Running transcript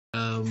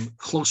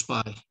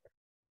Klosebuy.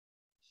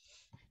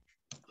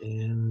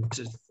 And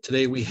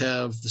today we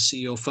have the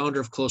CEO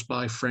founder of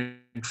Klosebuy, Frank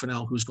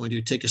Fenell, who's going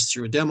to take us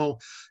through a demo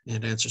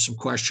and answer some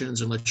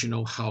questions and let you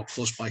know how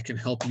Klosebuy can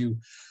help you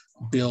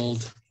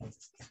build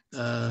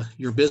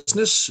your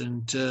business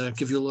and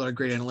give you a lot of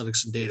great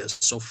analytics and data.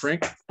 So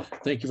Frank,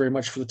 thank you very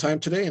much for the time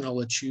today, and I'll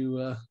let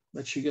you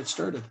get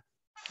started.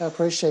 I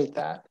appreciate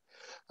that.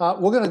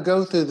 We're going to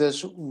go through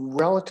this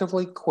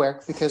relatively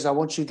quick because I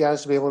want you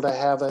guys to be able to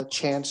have a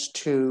chance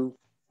to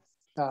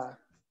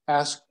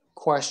ask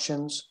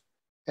questions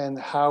and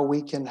how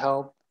we can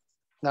help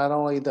not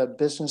only the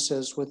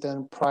businesses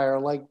within Prior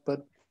Lake,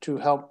 but to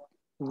help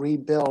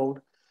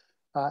rebuild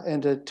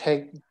and to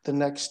take the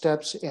next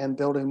steps in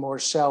building more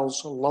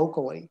cells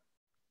locally.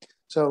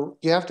 So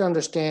you have to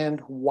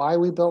understand why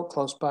we built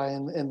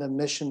Klosebuy and the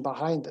mission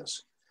behind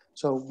this.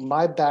 So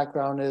my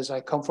background is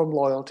I come from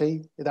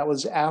loyalty. That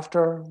was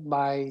after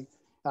my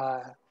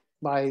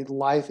my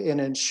life in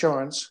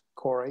insurance,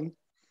 Corey.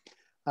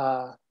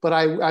 But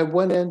I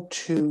went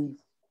into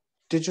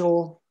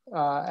digital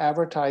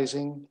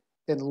advertising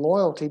and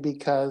loyalty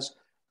because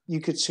you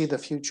could see the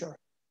future.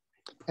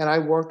 And I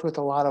worked with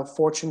a lot of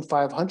Fortune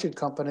 500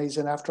 companies.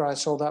 And after I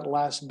sold that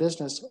last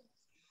business,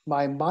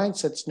 my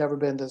mindset's never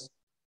been this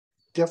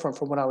different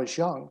from when I was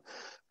young,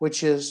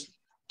 which is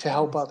to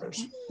help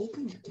others.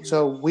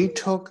 So we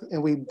took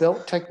and we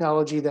built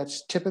technology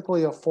that's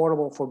typically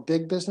affordable for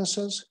big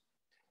businesses,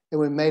 and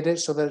we made it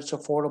so that it's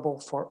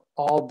affordable for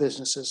all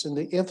businesses. And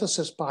the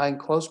emphasis behind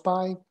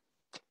Klosebuy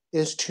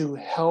is to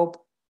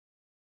help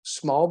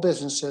small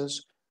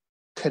businesses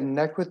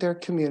connect with their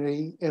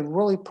community and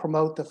really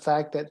promote the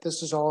fact that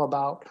this is all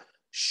about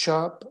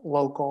shop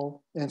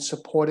local and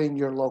supporting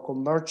your local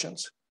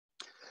merchants.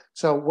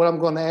 So what I'm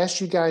going to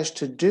ask you guys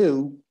to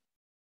do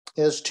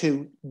is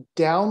to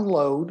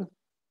download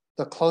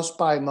the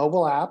Klosebuy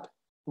mobile app.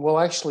 We'll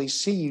actually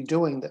see you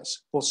doing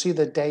this. We'll see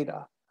the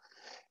data.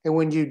 And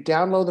when you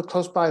download the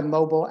Klosebuy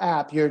mobile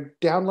app, you're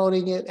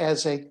downloading it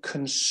as a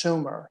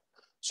consumer.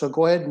 So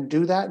go ahead and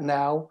do that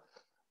now,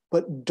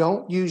 but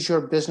don't use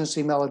your business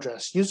email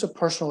address. Use a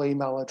personal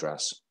email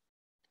address.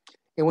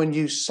 And when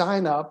you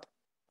sign up,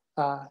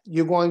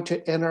 you're going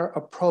to enter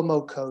a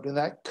promo code, and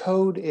that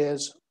code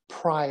is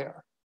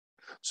PRIOR.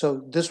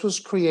 So this was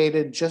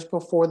created just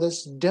before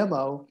this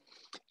demo,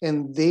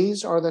 and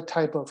these are the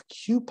type of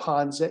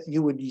coupons that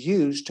you would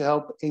use to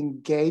help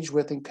engage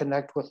with and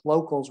connect with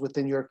locals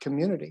within your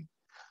community.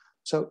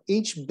 So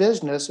each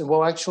business, and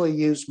we'll actually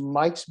use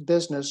Mike's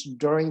business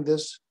during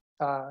this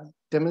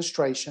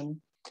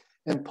demonstration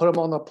and put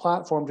them on the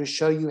platform to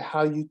show you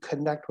how you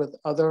connect with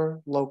other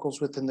locals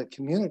within the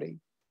community.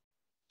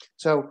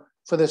 So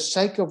for the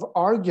sake of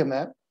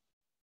argument,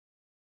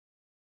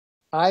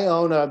 I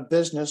own a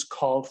business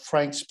called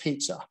Frank's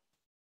Pizza.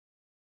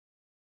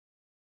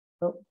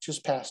 Oh,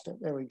 just passed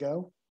it. There we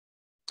go.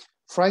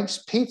 Frank's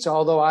Pizza,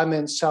 although I'm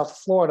in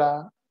South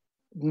Florida,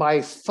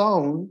 my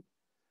phone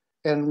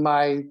and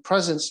my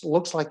presence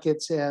looks like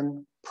it's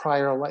in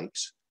Prior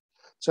Lakes.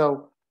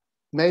 So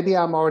maybe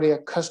I'm already a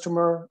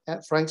customer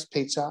at Frank's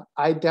Pizza.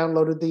 I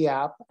downloaded the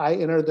app. I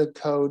entered the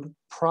code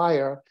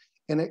PRIOR,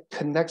 and it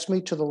connects me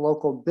to the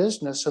local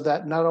business so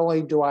that not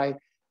only do I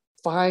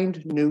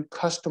find new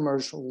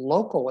customers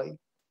locally,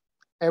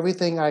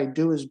 everything I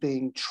do is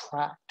being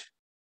tracked.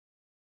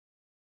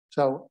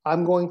 So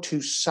I'm going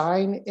to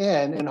sign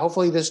in, and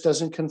hopefully this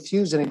doesn't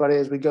confuse anybody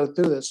as we go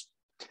through this.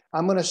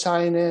 I'm going to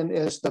sign in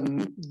as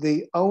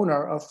the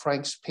owner of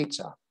Frank's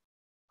Pizza.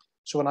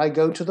 So when I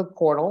go to the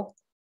portal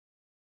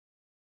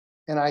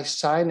and I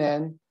sign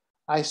in,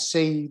 I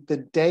see the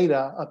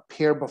data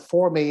appear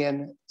before me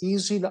in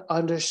easy to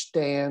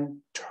understand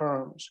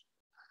terms.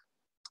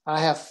 I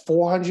have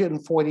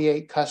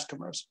 448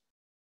 customers,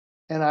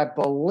 and I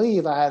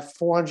believe I had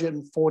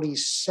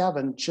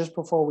 447 just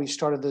before we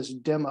started this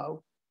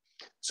demo.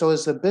 So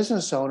as the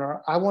business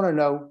owner, I want to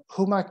know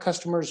who my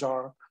customers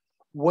are,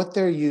 what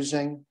they're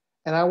using,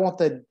 and I want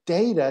the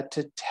data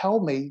to tell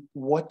me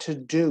what to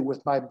do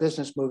with my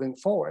business moving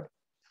forward.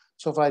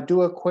 So if I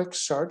do a quick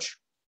search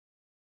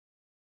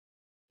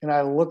and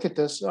I look at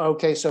this,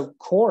 okay, so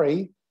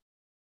Corey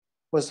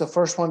was the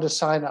first one to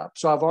sign up.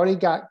 So I've already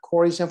got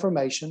Corey's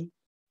information,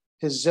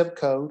 his zip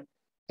code,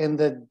 and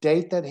the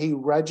date that he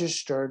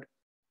registered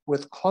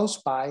with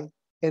Klosebuy,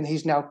 and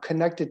he's now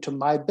connected to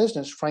my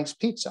business, Frank's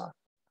Pizza.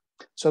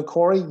 So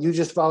Corey, you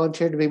just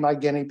volunteered to be my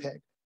guinea pig.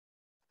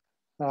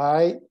 All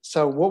right,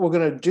 so what we're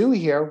gonna do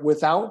here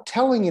without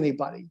telling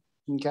anybody,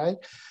 okay?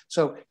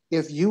 So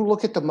if you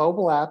look at the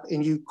mobile app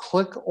and you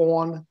click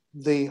on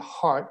the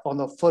heart on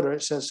the footer,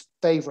 it says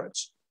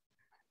favorites.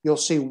 You'll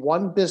see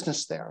one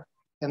business there,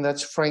 and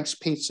that's Frank's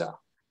Pizza.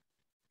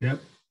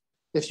 Yep.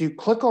 If you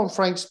click on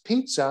Frank's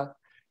Pizza,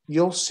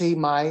 you'll see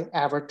my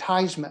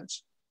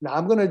advertisements. Now,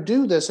 I'm going to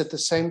do this at the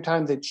same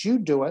time that you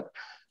do it.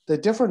 The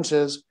difference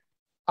is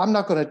I'm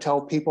not going to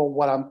tell people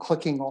what I'm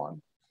clicking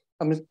on.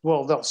 I mean,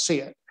 well, they'll see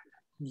it.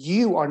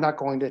 You are not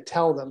going to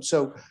tell them.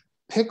 So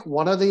pick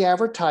one of the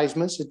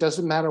advertisements. It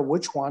doesn't matter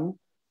which one.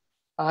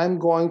 I'm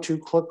going to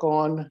click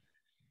on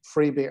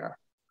free beer.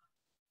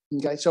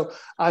 Okay, so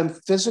I'm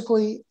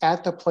physically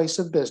at the place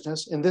of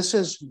business, and this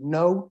is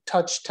no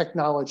touch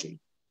technology,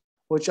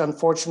 which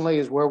unfortunately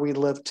is where we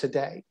live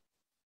today.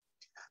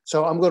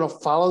 So I'm going to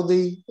follow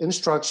the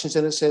instructions,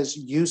 and it says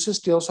use this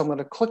deal. So I'm going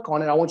to click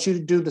on it. I want you to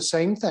do the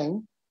same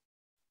thing.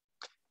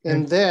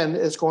 And then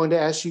it's going to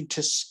ask you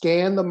to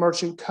scan the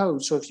merchant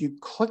code. So if you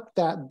click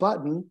that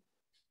button,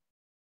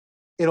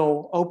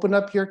 it'll open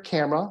up your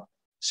camera,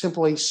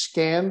 simply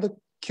scan the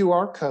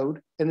QR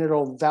code, and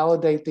it'll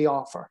validate the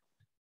offer.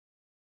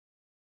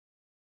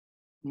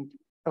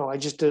 Oh, I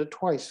just did it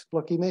twice.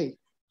 Lucky me.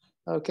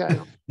 Okay.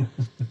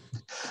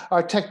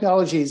 Our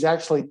technology is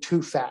actually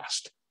too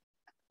fast.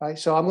 Right?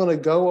 So I'm going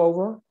to go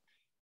over.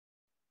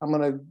 I'm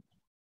going to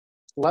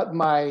let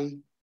my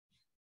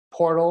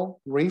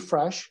portal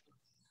refresh.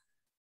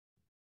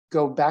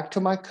 Go back to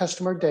my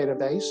customer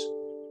database.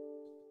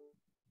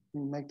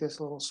 Make this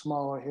a little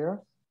smaller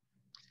here.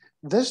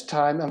 This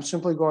time, I'm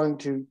simply going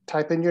to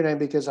type in your name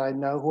because I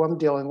know who I'm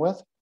dealing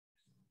with.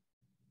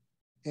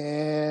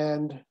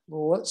 And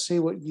let's see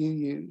what you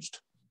used.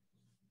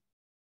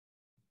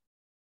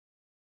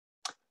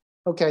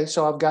 Okay,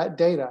 so I've got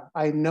data.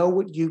 I know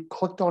what you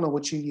clicked on and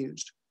what you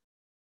used.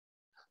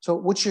 So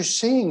what you're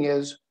seeing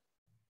is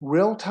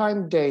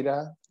real-time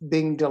data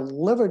being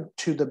delivered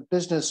to the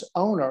business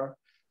owner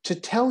to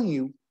tell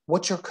you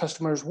what your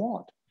customers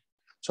want.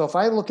 So if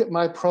I look at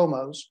my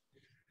promos,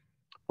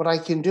 what I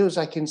can do is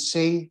I can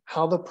see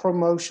how the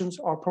promotions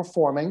are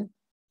performing.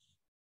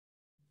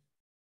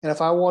 And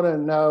if I want to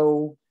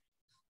know,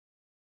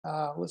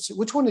 let's see,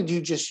 which one did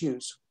you just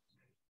use?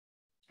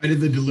 I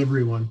did the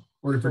delivery one,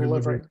 order for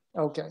delivery.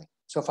 Okay.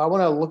 So if I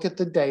want to look at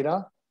the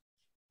data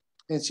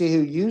and see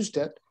who used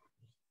it,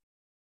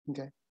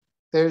 okay,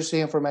 there's the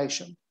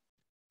information.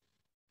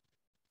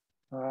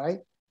 All right.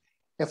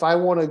 If I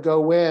want to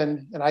go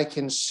in and I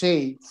can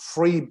see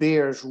free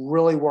beers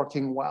really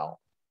working well,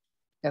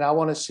 and I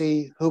want to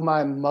see who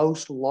my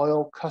most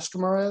loyal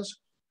customer is,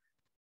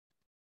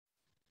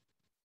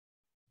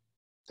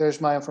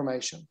 there's my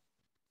information.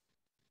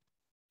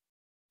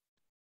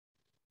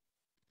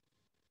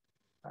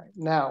 All right.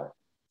 Now,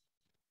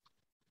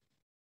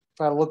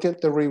 if I look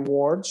at the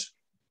rewards,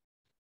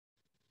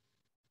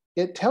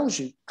 it tells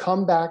you,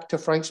 come back to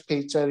Frank's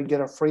Pizza to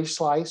get a free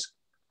slice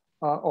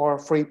or a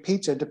free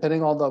pizza,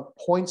 depending on the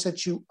points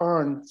that you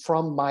earn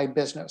from my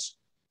business.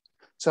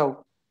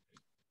 So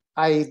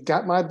I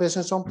got my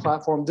business on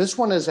platform. This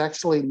one is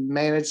actually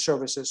managed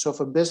services. So if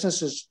a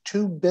business is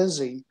too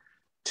busy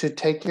to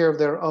take care of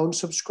their own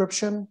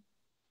subscription,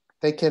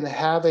 they can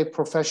have a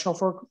professional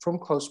from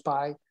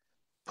Klosebuy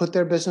put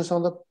their business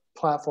on the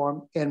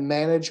platform and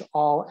manage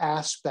all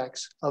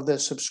aspects of the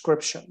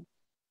subscription.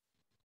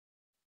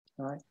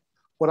 All right.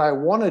 What I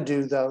want to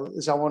do, though,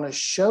 is I want to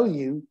show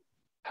you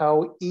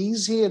how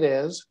easy it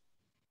is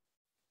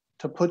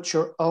to put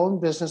your own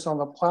business on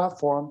the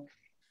platform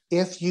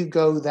if you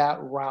go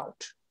that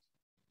route.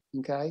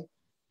 Okay.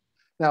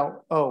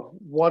 Now,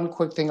 one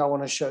quick thing I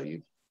want to show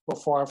you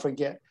before I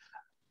forget.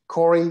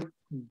 Corey,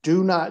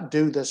 do not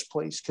do this,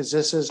 please, because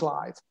this is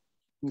live.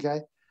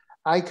 Okay.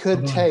 I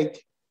could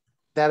take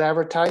that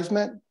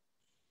advertisement.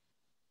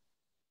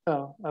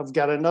 Oh, I've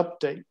got an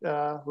update.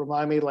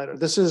 Remind me later.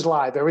 This is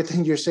live.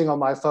 Everything you're seeing on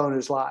my phone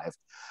is live.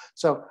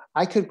 So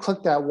I could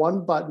click that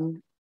one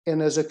button,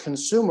 and as a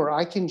consumer,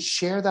 I can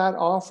share that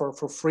offer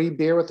for free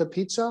beer with a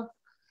pizza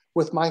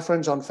with my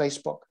friends on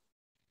Facebook.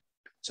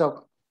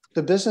 So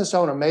the business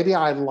owner, maybe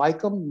I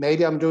like them.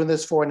 Maybe I'm doing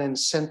this for an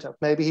incentive.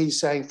 Maybe he's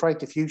saying,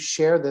 Frank, if you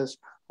share this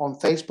on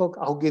Facebook,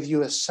 I'll give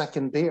you a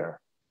second beer.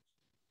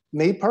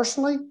 Me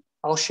personally,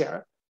 I'll share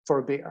it for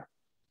a beer.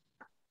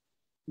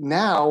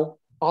 Now,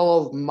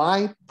 all of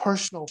my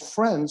personal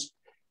friends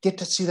get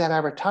to see that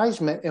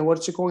advertisement, and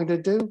what's it going to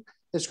do?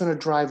 It's going to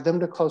drive them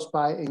to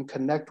Klosebuy and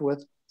connect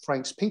with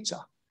Frank's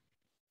Pizza.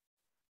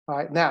 All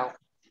right, now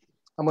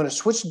I'm going to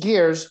switch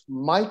gears.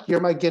 Mike,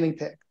 you're my guinea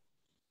pig.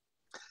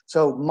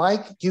 So,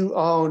 Mike, you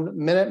own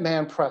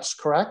Minuteman Press,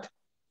 correct?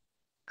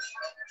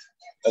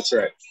 That's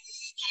right.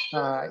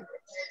 All right.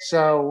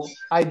 So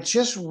I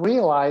just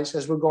realized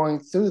as we're going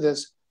through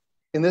this,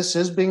 and this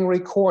is being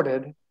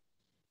recorded,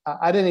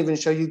 I didn't even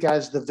show you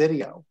guys the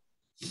video.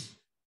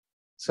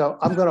 So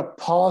I'm going to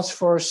pause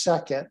for a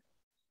second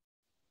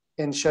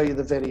and show you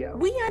the video.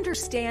 We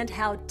understand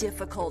how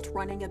difficult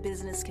running a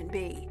business can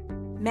be.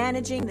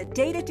 Managing the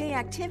day-to-day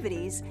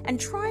activities and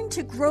trying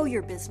to grow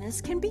your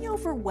business can be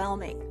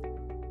overwhelming.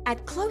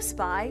 At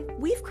Klosebuy,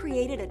 we've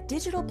created a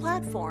digital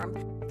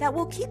platform that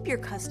will keep your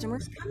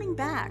customers coming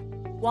back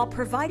while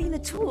providing the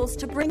tools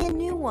to bring in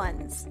new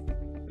ones.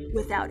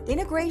 Without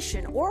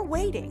integration or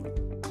waiting,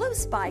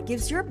 Klosebuy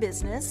gives your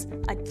business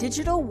a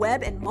digital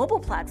web and mobile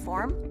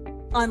platform,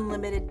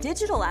 unlimited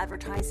digital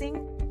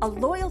advertising, a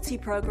loyalty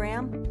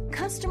program,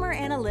 customer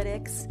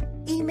analytics,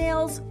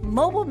 emails,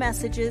 mobile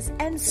messages,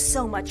 and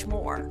so much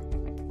more.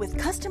 With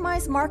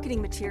customized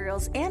marketing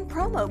materials and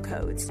promo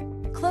codes,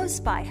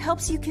 Klosebuy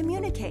helps you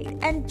communicate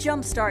and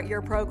jumpstart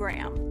your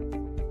program.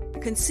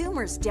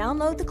 Consumers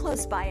download the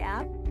Klosebuy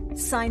app,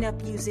 sign up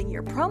using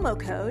your promo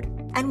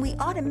code, and we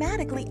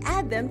automatically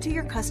add them to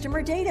your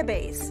customer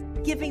database,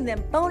 giving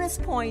them bonus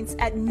points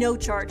at no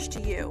charge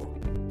to you.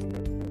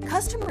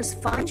 Customers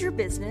find your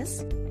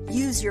business,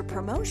 use your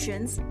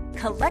promotions,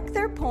 collect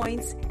their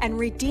points, and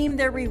redeem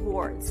their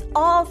rewards,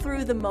 all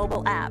through the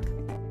mobile app.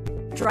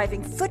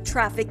 Driving foot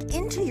traffic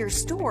into your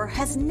store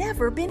has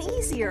never been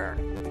easier.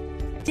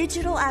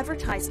 Digital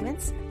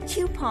advertisements,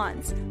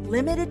 coupons,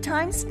 limited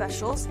time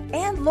specials,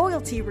 and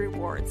loyalty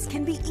rewards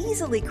can be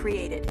easily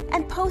created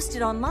and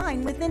posted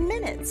online within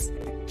minutes.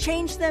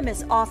 Change them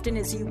as often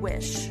as you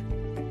wish.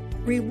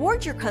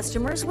 Reward your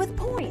customers with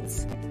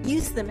points.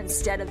 Use them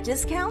instead of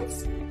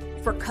discounts,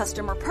 for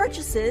customer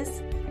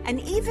purchases, and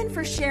even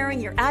for sharing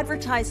your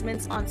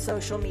advertisements on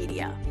social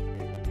media.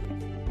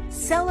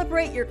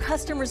 Celebrate your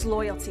customers'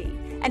 loyalty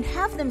and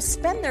have them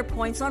spend their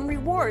points on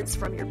rewards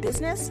from your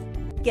business.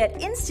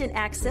 Get instant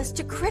access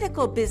to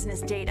critical business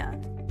data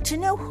to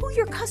know who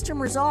your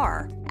customers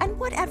are and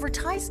what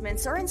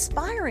advertisements are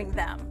inspiring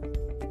them.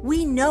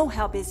 We know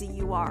how busy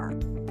you are.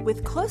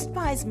 With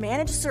Klosebuy's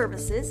managed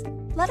services,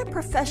 let a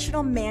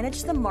professional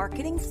manage the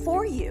marketing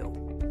for you.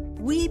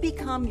 We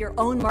become your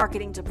own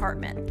marketing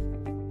department.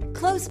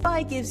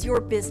 Klosebuy gives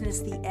your business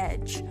the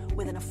edge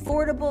with an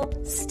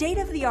affordable,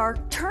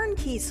 state-of-the-art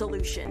turnkey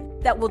solution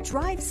that will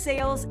drive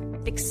sales,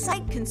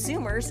 excite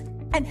consumers,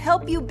 and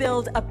help you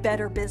build a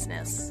better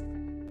business.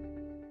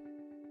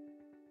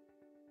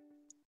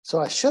 So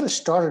I should have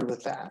started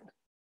with that.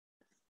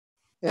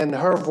 And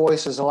her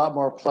voice is a lot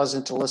more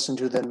pleasant to listen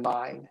to than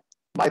mine,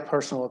 my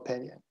personal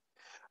opinion.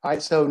 All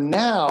right, so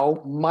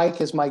now Mike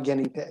is my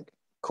guinea pig.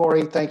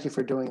 Corey, thank you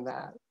for doing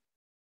that.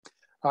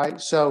 All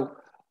right, so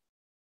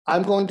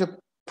I'm going to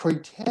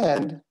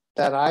pretend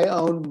that I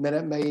own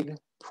Minuteman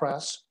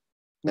Press,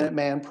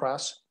 and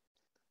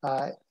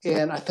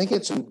I think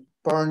it's in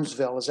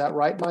Burnsville. Is that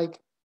right, Mike?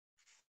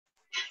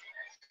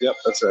 Yep,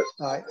 that's right.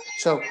 All right.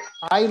 So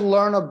I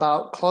learn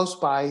about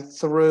Klosebuy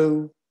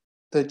through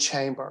the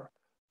chamber,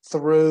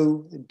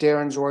 through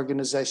Darren's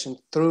organization,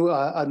 through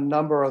a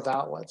number of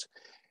outlets.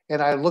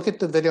 And I look at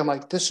the video, I'm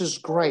like, this is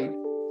great.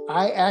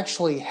 I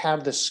actually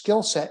have the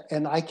skill set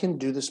and I can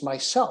do this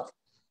myself.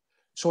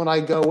 So when I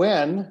go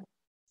in,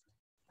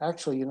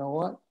 actually, you know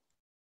what?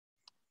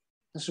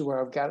 This is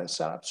where I've got it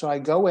set up. So I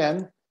go in,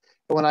 and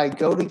when I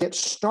go to get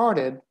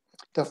started,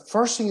 the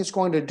first thing it's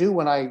going to do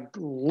when I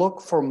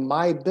look for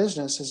my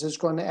business is it's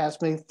going to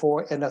ask me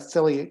for an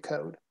affiliate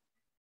code.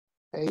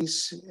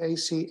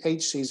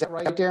 ACHC, is that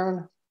right,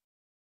 Darren?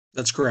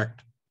 That's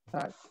correct.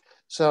 All right.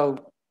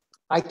 So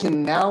I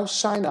can now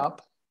sign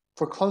up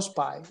for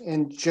Klosebuy.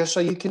 And just so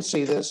you can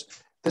see this,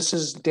 this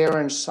is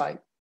Darren's site,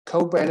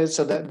 co-branded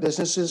so that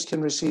businesses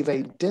can receive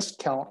a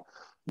discount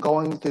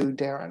going through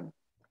Darren.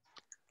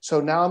 So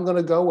now I'm going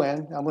to go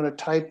in, I'm going to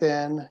type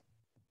in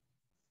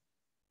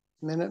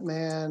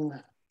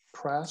Minuteman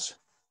Press,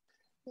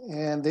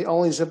 and the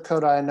only zip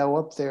code I know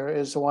up there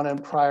is the one in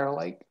Prior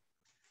Lake.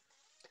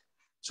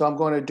 So I'm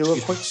going to do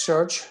a quick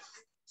search.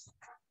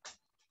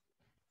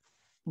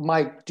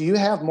 Mike, do you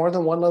have more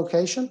than one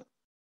location?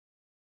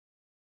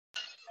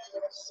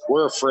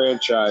 We're a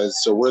franchise,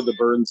 so we're the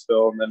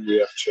Burnsville, and then we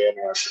have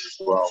Chandler as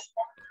well.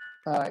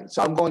 All right,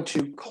 so I'm going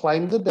to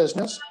claim the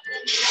business.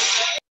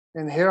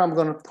 And here I'm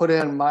going to put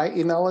in my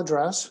email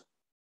address.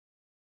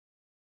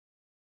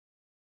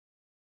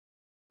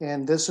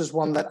 And this is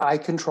one that I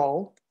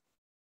control.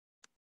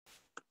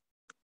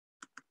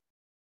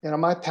 And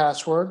my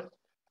password.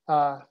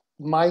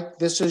 Mike,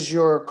 this is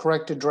your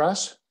correct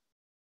address?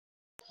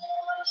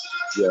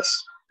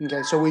 Yes.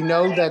 Okay, so we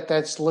know that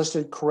that's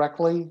listed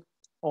correctly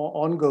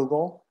on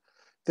Google.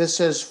 This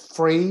is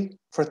free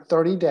for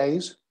 30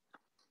 days.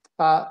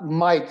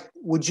 Mike,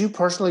 would you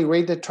personally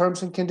read the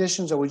terms and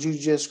conditions or would you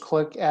just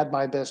click add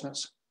my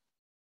business?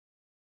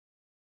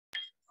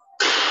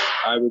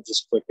 I would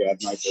just click add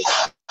my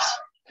business.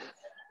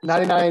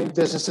 99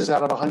 businesses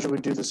out of 100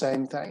 would do the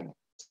same thing.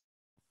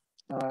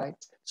 All right,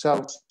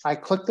 so I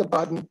click the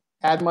button,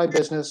 add my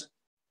business.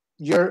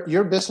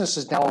 Your business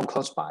is now on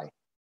Klosebuy.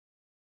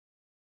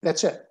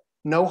 That's it.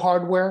 No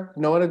hardware,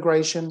 no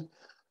integration.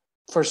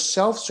 For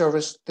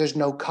self-service, there's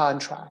no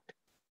contract.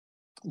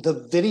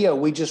 The video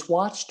we just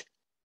watched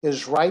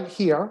is right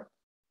here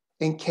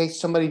in case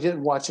somebody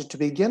didn't watch it to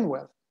begin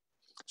with.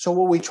 So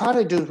what we try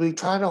to do is we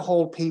try to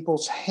hold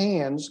people's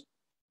hands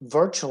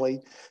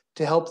virtually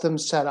to help them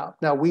set up.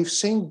 Now, we've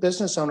seen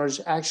business owners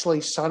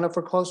actually sign up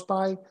for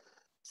Klosebuy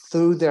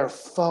through their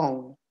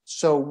phone.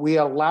 So we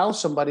allow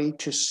somebody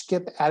to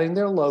skip adding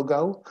their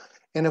logo.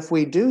 And if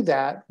we do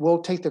that,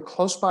 we'll take the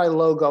Klosebuy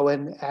logo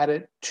and add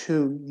it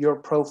to your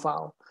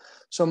profile.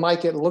 So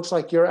Mike, it looks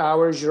like your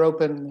hours, you're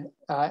open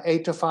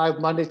 8 to 5,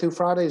 Monday through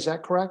Friday. Is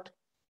that correct?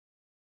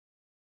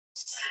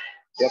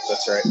 Yep,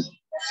 that's right.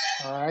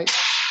 All right.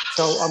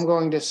 So I'm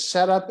going to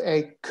set up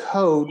a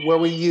code where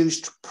we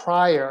used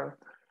prior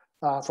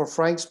for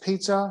Frank's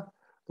Pizza.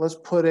 Let's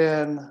put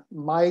in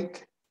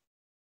Mike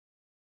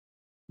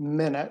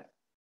Minute.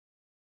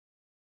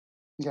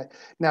 Okay.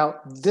 Now,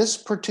 this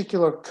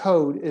particular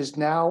code is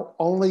now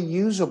only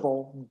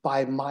usable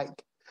by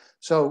Mike.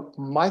 So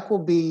Mike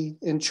will be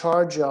in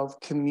charge of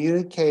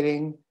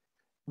communicating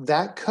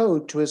that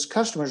code to his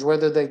customers,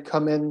 whether they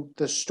come in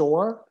the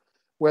store,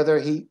 whether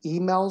he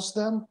emails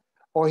them,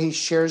 or he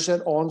shares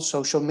it on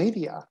social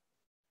media.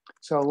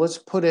 So let's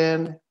put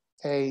in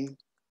a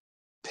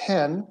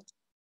PIN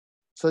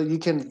so you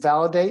can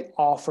validate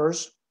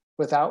offers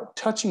without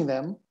touching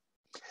them.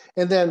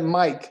 And then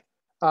Mike,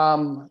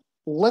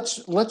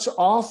 let's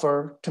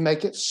offer, to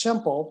make it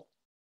simple,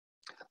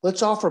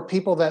 let's offer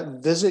people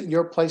that visit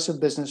your place of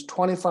business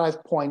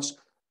 25 points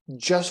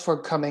just for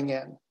coming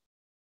in.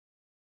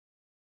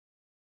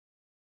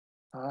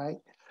 All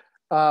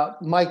right.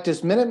 Mike,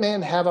 does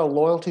Minuteman have a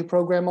loyalty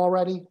program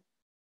already?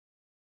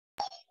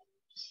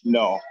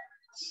 No,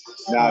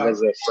 not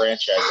as a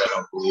franchise, I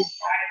don't believe.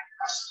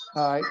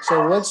 All right.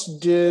 So let's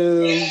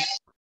do,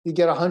 you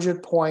get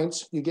 100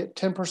 points, you get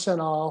 10%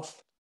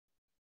 off,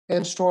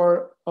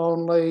 in-store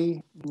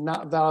only,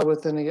 not valid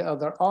with any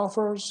other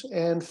offers,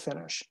 and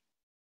finish.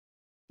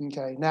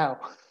 Okay.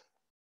 Now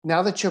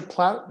that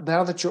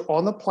you're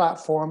on the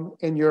platform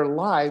and you're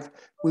live,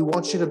 we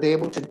want you to be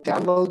able to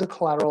download the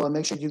collateral and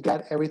make sure you've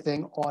got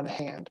everything on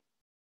hand.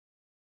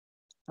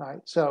 All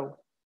right, so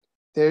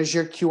there's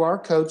your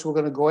QR code. So we're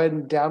going to go ahead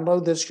and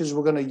download this because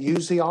we're going to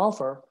use the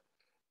offer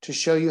to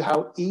show you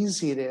how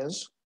easy it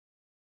is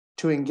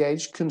to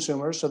engage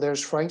consumers. So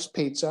there's Frank's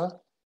Pizza,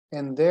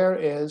 and there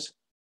is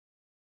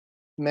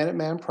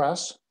Minuteman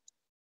Press.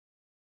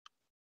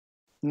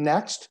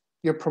 Next,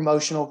 your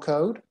promotional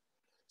code.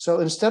 So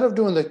instead of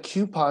doing the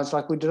coupons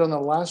like we did on the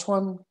last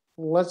one,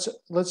 let's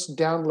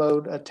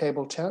download a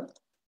table tent.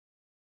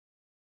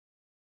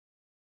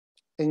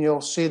 And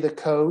you'll see the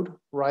code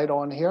right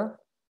on here,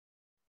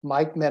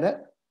 Mike Minute.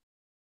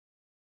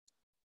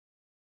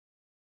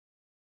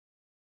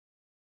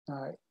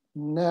 All right,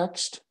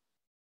 next,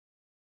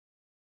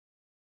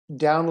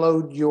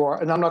 download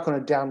your, and I'm not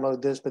going to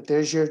download this, but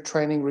there's your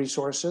training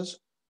resources.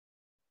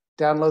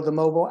 Download the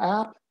mobile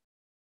app,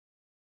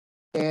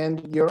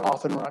 and you're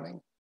off and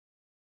running.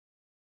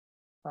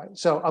 All right,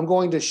 so I'm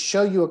going to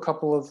show you a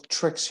couple of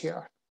tricks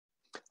here.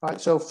 All right,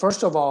 so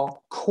first of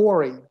all,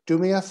 Corey, do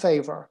me a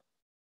favor.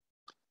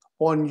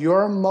 On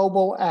your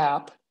mobile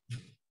app,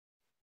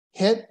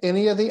 hit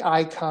any of the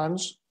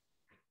icons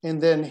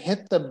and then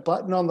hit the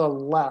button on the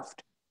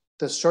left,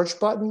 the search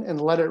button,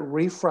 and let it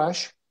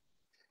refresh.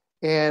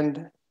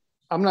 And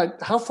I'm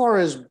not, how far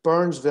is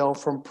Burnsville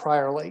from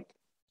Prior Lake?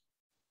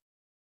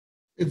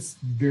 It's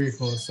very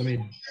close. I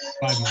mean,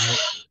 5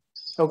 miles.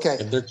 Okay.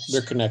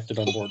 They're connected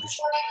on Borders.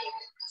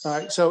 All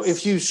right, so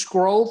if you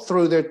scroll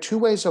through, there are two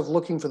ways of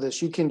looking for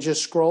this. You can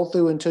just scroll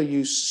through until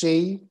you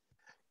see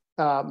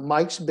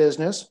Mike's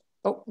business.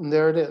 Oh, and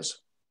there it is.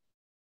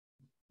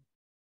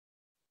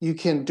 You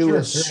can do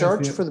a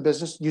search for the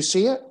business. You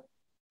see it?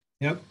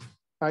 Yep.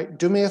 All right,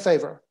 do me a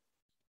favor.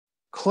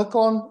 Click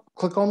on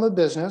the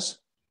business.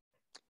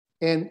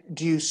 And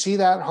do you see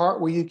that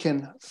heart where you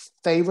can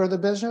favor the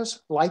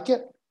business? Like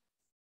it?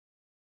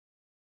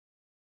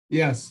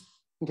 Yes.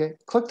 Okay,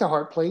 click the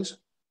heart, please.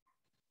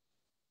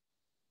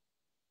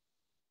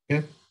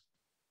 Yeah.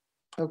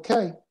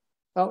 Okay.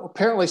 Oh,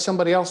 apparently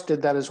somebody else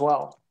did that as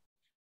well.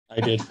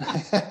 I did.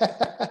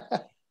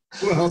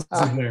 Who else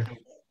is there?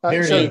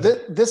 So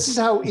this is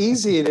how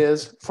easy it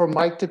is for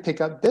Mike to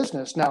pick up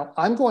business. Now,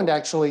 I'm going to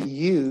actually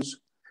use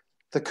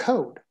the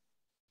code.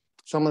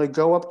 So I'm going to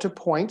go up to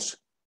points,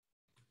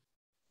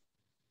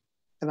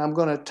 and I'm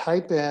going to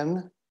type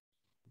in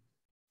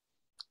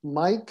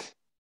Mike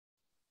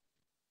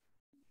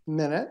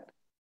Minute,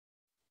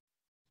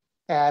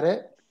 add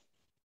it.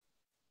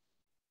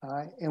 All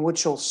right, and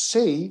what you'll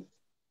see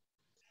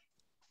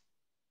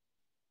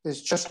is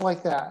just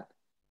like that.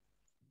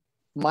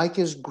 Mike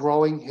is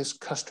growing his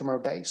customer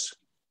base.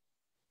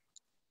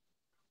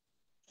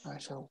 All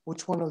right, so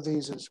which one of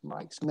these is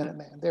Mike's?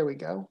 Minuteman. There we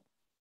go.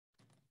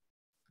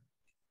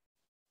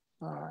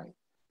 All right,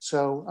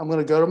 so I'm going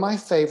to go to my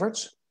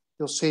favorites.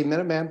 You'll see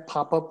Minuteman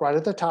pop up right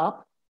at the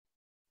top.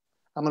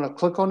 I'm going to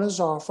click on his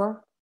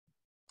offer,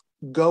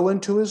 go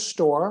into his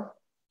store,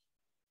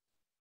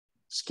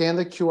 scan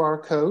the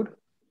QR code,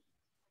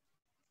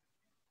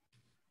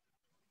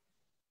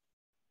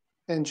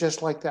 and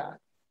just like that,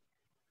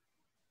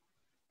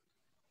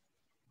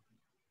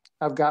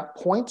 I've got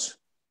points.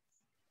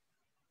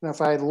 Now, if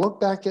I look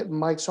back at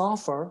Mike's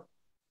offer,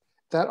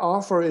 that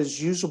offer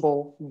is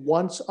usable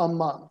once a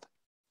month.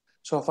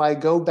 So if I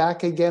go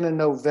back again in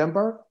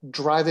November,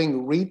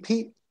 driving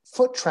repeat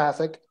foot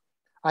traffic,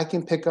 I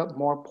can pick up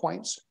more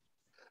points.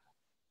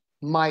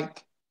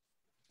 Mike,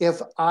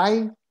 if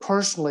I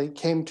personally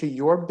came to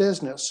your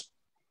business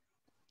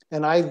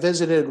and I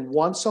visited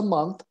once a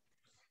month,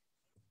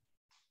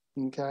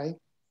 okay,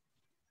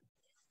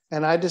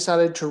 and I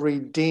decided to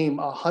redeem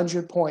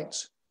 100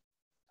 points.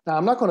 Now,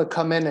 I'm not going to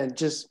come in and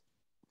just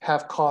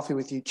have coffee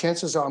with you.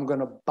 Chances are I'm going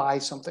to buy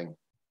something.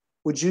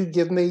 Would you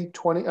give me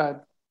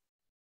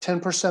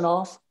 10%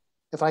 off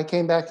if I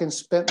came back and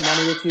spent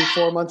money with you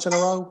 4 months in a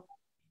row?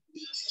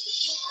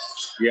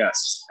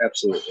 Yes,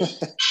 absolutely.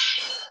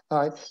 All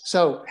right.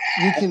 So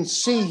you can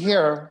see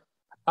here,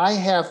 I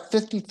have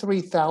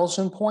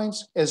 53,000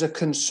 points as a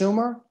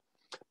consumer,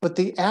 but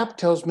the app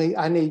tells me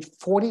I need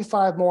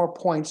 45 more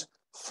points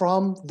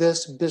from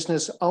this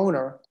business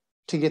owner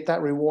to get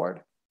that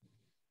reward.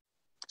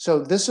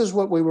 So this is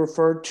what we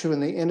refer to in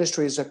the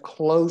industry as a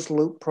closed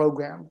loop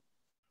program.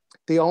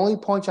 The only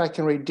points I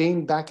can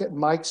redeem back at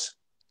Mike's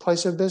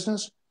place of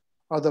business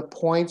are the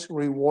points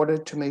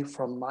rewarded to me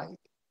from Mike.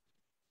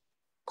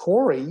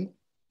 Corey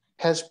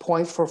has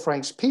points for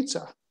Frank's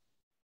Pizza.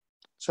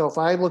 So if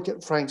I look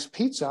at Frank's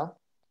Pizza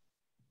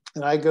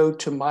and I go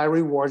to my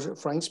rewards at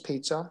Frank's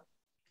Pizza,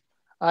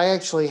 I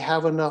actually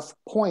have enough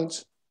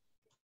points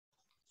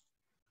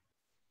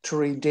to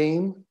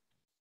redeem.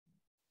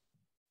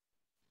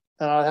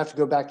 And I'd have to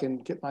go back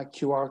and get my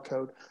QR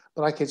code,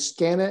 but I could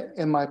scan it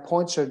and my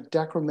points are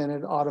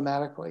decremented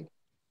automatically.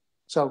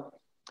 So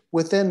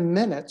within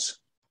minutes,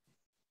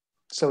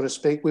 so to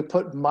speak, we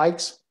put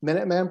Mike's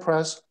Minuteman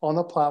Press on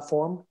the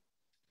platform.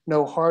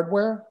 No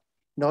hardware,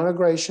 no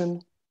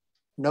integration,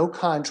 no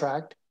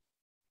contract,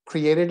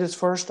 created his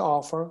first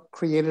offer,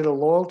 created a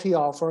loyalty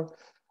offer,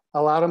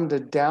 allowed him to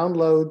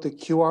download the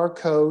QR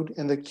code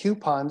and the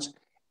coupons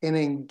and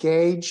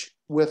engage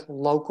with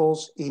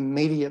locals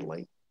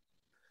immediately.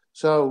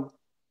 So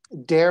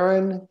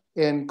Darren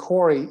and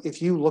Corey,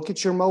 if you look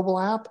at your mobile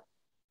app,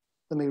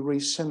 let me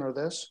recenter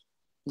this,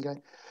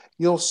 okay?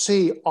 You'll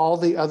see all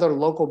the other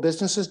local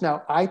businesses.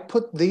 Now, I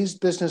put these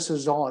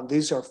businesses on.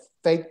 These are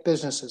fake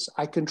businesses.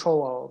 I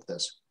control all of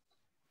this.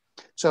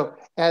 So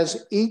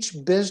as each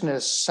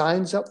business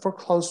signs up for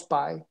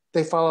Klosebuy,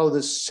 they follow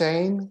the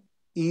same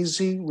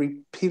easy,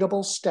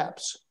 repeatable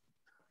steps.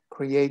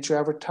 Create your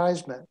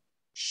advertisement,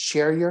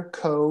 share your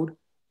code,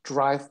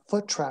 drive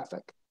foot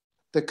traffic.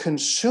 The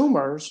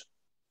consumers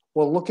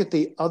will look at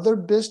the other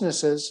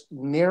businesses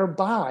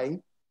nearby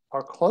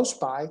or close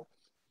by.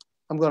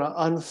 I'm going to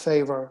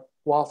unfavor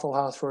Waffle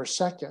House for a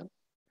second.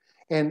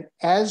 And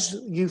as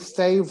you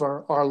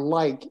favor or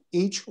like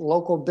each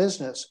local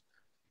business,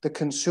 the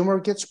consumer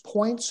gets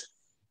points.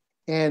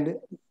 And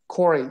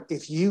Corey,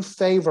 if you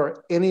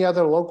favor any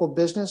other local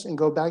business and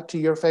go back to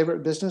your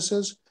favorite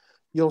businesses,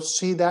 you'll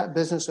see that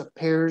business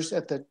appears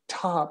at the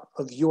top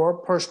of your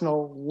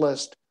personal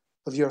list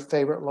of your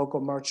favorite local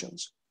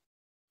merchants.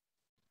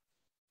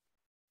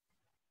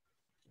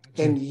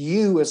 Gotcha. And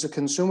you as a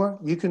consumer,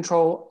 you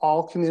control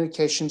all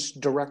communications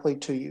directly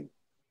to you.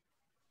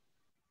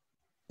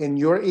 And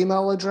your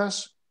email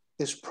address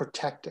is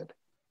protected.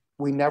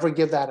 We never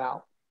give that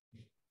out.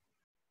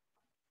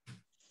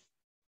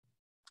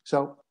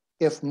 So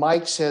if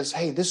Mike says,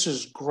 hey, this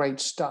is great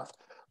stuff,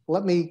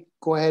 let me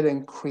go ahead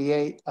and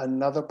create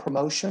another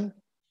promotion.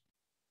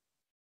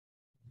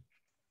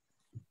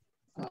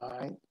 All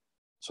right.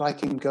 So I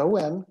can go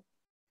in.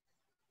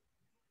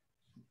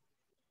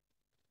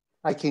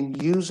 I can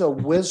use a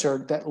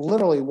wizard that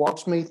literally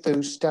walks me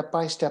through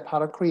step-by-step how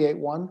to create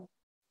one,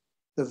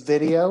 the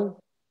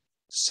video,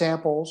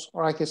 samples,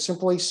 or I could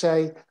simply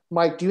say,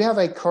 Mike, do you have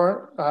a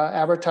current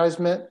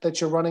advertisement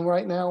that you're running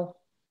right now?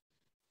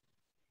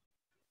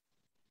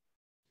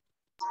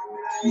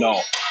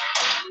 No.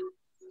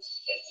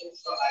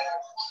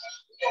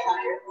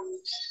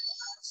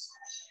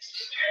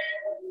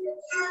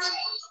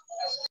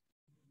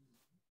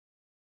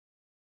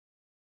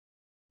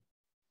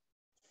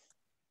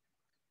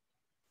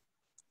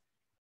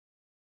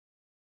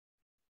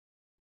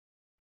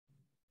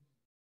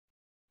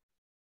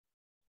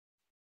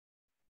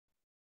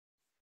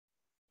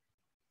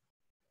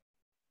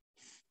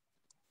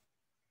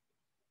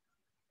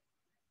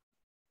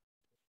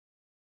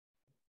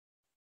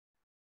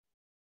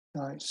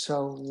 All right,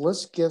 so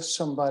let's give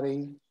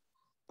somebody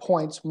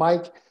points.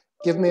 Mike,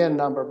 give me a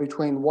number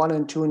between 1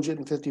 and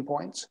 250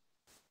 points.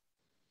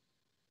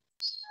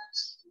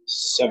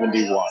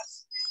 71.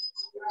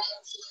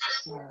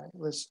 All right,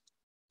 let's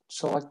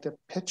select a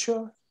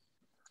picture.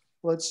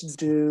 Let's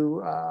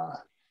do, I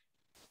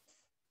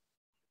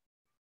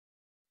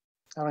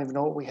don't even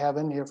know what we have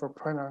in here for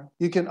printer.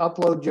 You can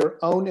upload your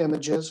own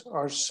images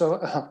or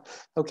so,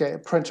 okay,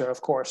 printer, of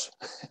course.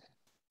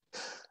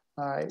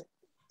 All right,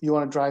 you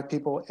want to drive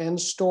people in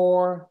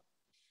store.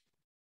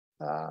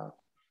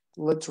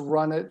 Let's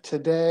run it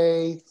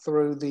today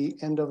through the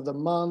end of the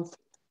month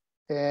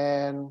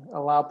and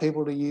allow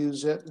people to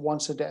use it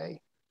once a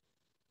day.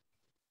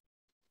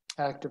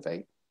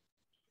 Activate.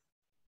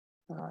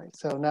 All right,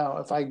 so now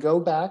if I go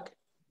back,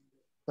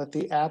 let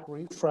the app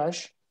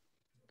refresh,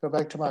 go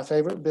back to my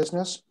favorite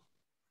business,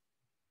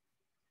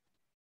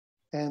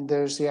 and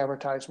there's the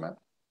advertisement.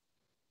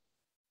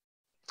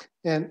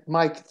 And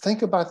Mike,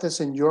 think about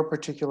this in your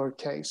particular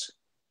case.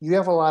 You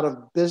have a lot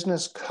of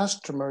business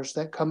customers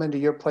that come into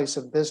your place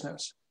of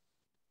business.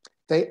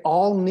 They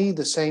all need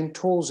the same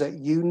tools that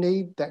you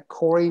need, that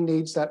Corey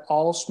needs, that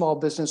all small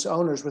business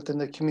owners within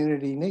the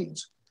community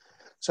needs.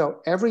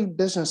 So every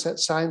business that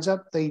signs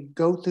up, they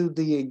go through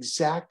the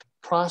exact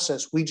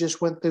process we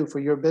just went through for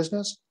your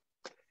business.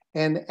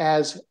 And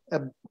as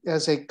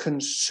a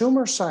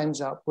consumer signs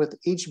up with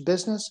each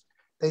business,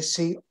 they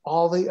see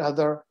all the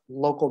other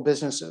local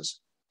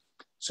businesses.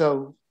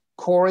 So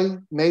Corey,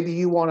 maybe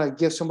you want to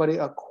give somebody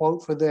a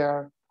quote for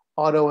their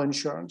auto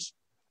insurance.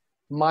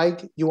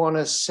 Mike, you want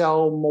to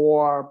sell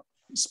more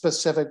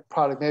specific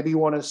product. Maybe you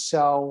want to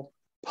sell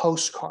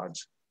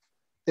postcards.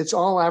 It's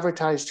all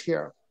advertised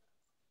here.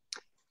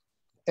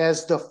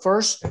 As the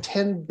first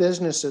 10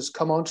 businesses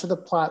come onto the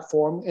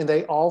platform and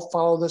they all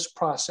follow this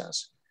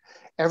process,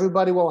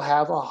 everybody will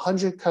have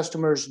 100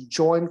 customers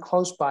join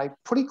Klosebuy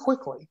pretty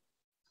quickly.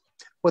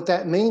 What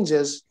that means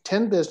is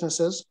 10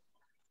 businesses,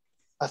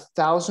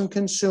 1,000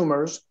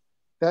 consumers.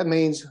 That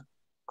means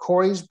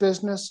Corey's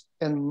business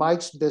and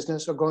Mike's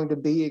business are going to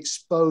be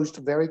exposed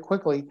very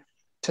quickly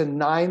to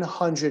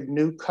 900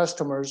 new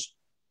customers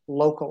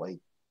locally.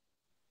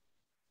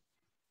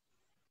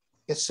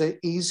 It's the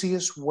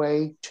easiest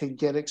way to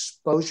get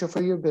exposure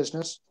for your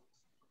business,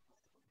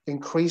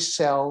 increase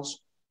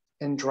sales,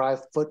 and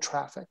drive foot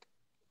traffic.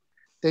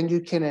 Then you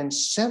can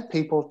incent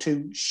people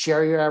to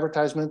share your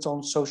advertisements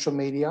on social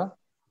media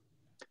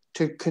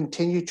to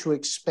continue to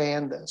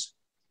expand this.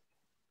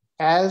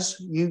 As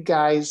you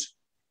guys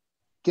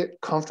get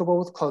comfortable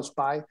with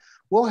Klosebuy,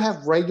 we'll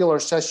have regular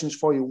sessions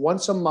for you.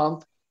 Once a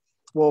month,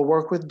 we'll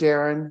work with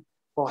Darren.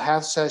 We'll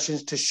have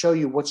sessions to show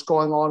you what's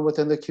going on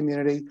within the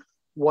community,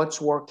 what's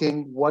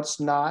working,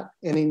 what's not,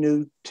 any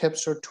new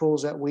tips or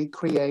tools that we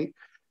create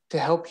to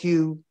help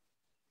you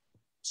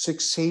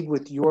succeed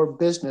with your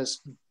business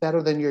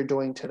better than you're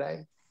doing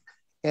today.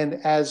 And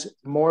as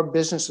more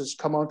businesses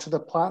come onto the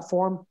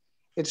platform,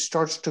 it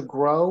starts to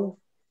grow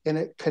and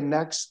it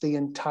connects the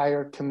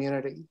entire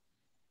community.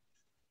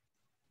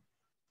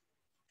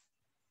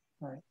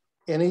 All right.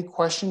 Any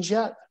questions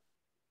yet?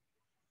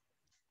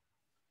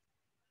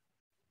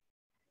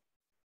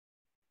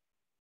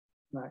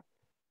 All right.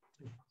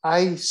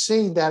 I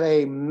see that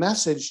a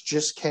message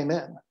just came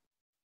in.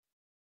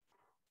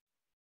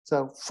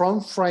 So from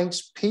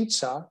Frank's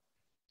Pizza,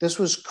 this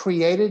was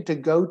created to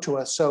go to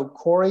us. So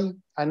Corey,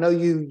 I know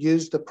you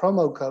used the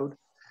promo code.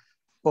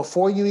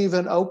 Before you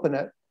even open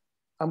it,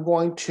 I'm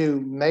going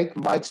to make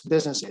Mike's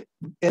business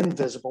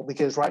invisible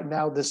because right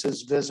now this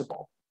is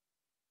visible.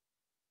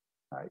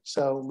 All right,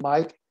 so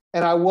Mike,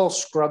 and I will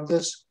scrub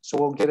this so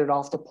we'll get it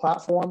off the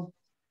platform.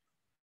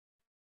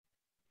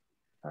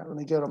 All right, let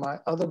me go to my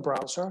other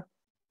browser.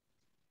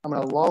 I'm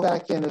going to log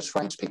back in as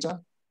Frank's Pizza.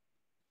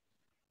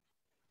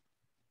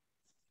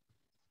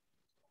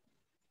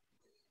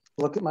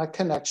 Look at my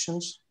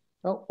connections.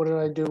 Oh, what did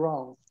I do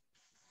wrong?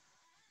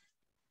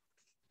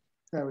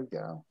 There we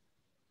go.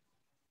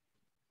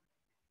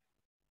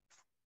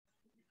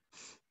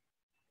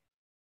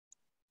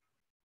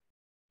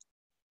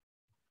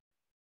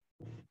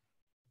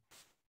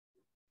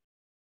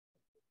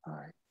 All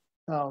right.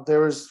 Oh, there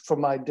was for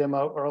my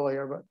demo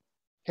earlier, but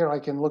here I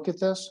can look at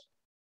this.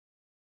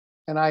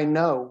 And I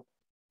know,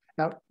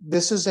 now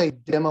this is a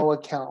demo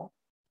account.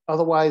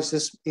 Otherwise,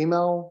 this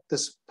email,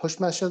 this push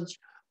message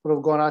would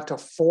have gone out to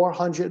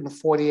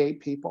 448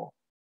 people.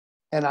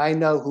 And I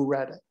know who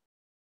read it.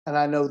 And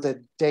I know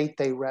the date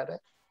they read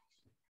it.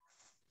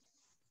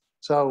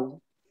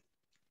 So,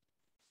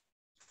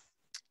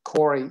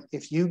 Corey,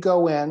 if you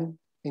go in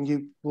and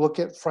you look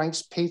at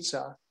Frank's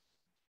Pizza,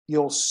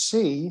 you'll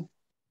see,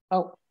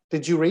 oh,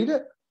 did you read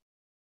it?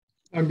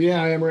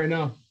 Yeah, I am right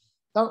now.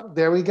 Oh,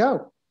 there we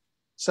go.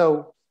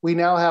 So we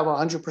now have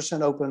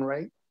 100% open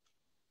rate.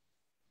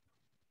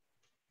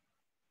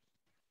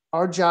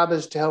 Our job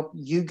is to help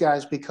you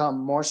guys become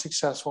more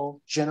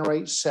successful,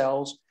 generate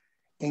sales,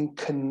 and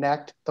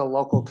connect the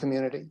local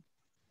community.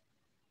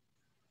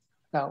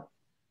 Now,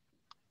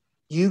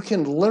 you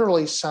can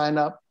literally sign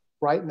up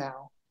right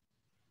now.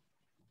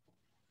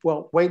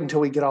 Well, wait until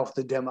we get off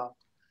the demo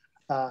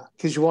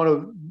because you want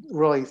to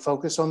really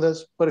focus on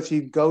this. But if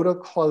you go to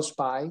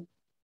Klosebuy,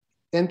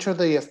 enter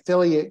the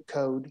affiliate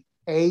code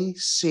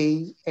ACHC,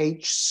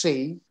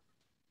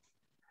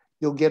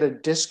 you'll get a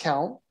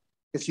discount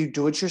if you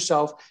do it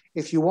yourself.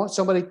 If you want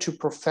somebody to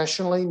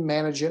professionally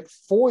manage it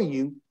for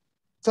you,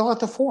 fill out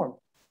the form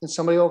and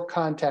somebody will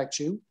contact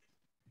you.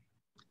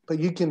 But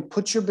you can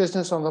put your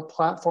business on the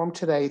platform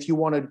today if you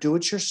want to do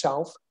it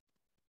yourself,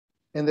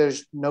 and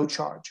there's no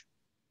charge.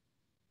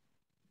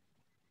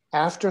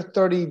 After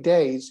 30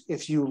 days,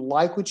 if you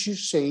like what you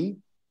see,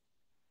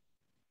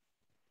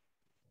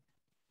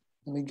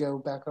 let me go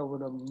back over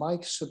to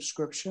Mike's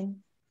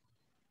subscription.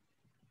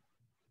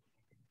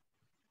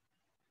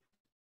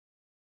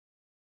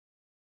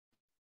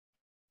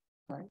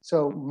 All right,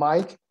 so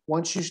Mike,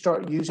 once you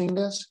start using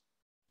this,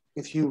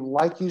 if you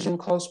like using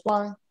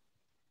Klosebuy,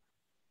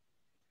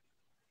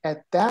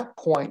 at that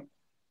point,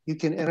 you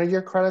can enter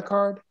your credit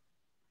card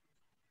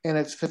and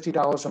it's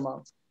 $50 a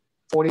month,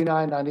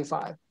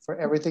 $49.95 for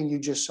everything you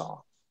just saw.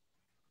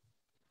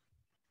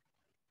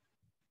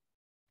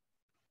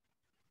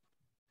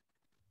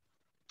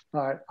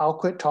 All right, I'll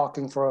quit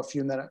talking for a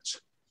few minutes.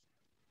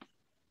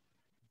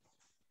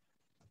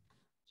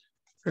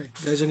 Great.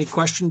 Guys, any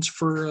questions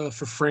for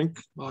Frank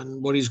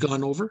on what he's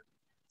gone over?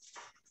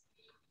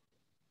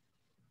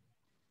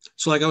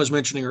 So like I was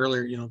mentioning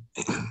earlier, you know,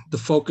 the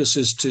focus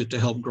is to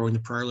help growing the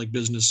Prior Lake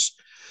business.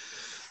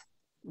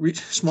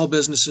 small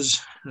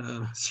businesses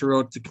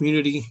throughout the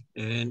community,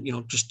 and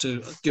just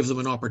to give them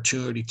an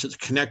opportunity to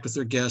connect with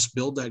their guests,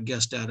 build that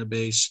guest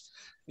database,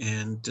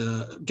 and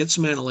get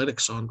some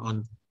analytics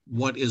on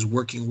what is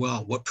working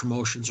well, what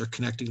promotions are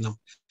connecting them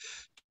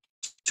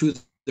to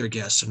their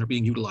guests and are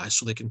being utilized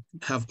so they can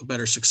have a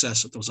better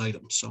success at those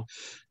items. So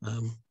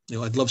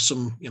I'd love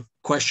some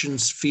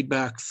questions,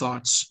 feedback,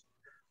 thoughts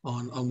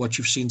on what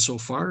you've seen so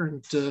far,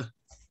 and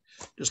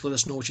just let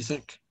us know what you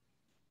think.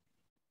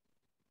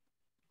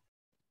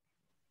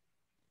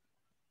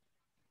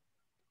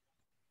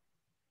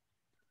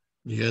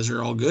 You guys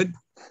are all good?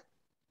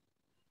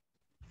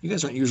 You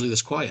guys aren't usually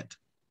this quiet.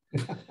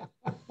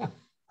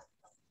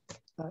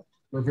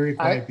 We're very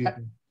quiet people.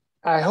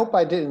 I hope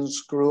I didn't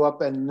screw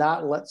up and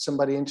not let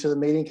somebody into the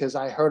meeting, because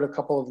I heard a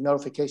couple of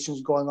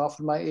notifications going off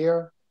in my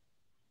ear.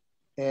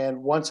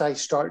 And once I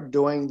start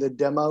doing the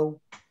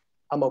demo,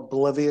 I'm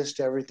oblivious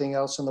to everything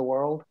else in the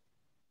world.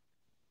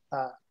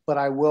 But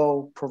I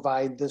will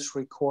provide this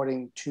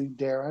recording to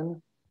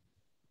Darren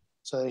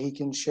so that he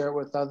can share it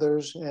with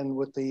others and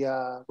with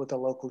the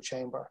local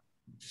chamber.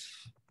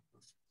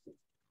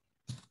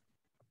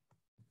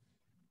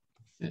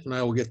 And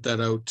I will get that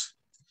out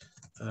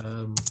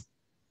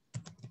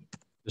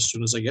as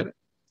soon as I get it.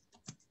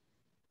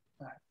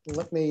 All right,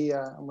 let me,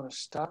 I'm going to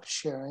stop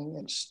sharing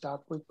and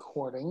stop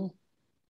recording.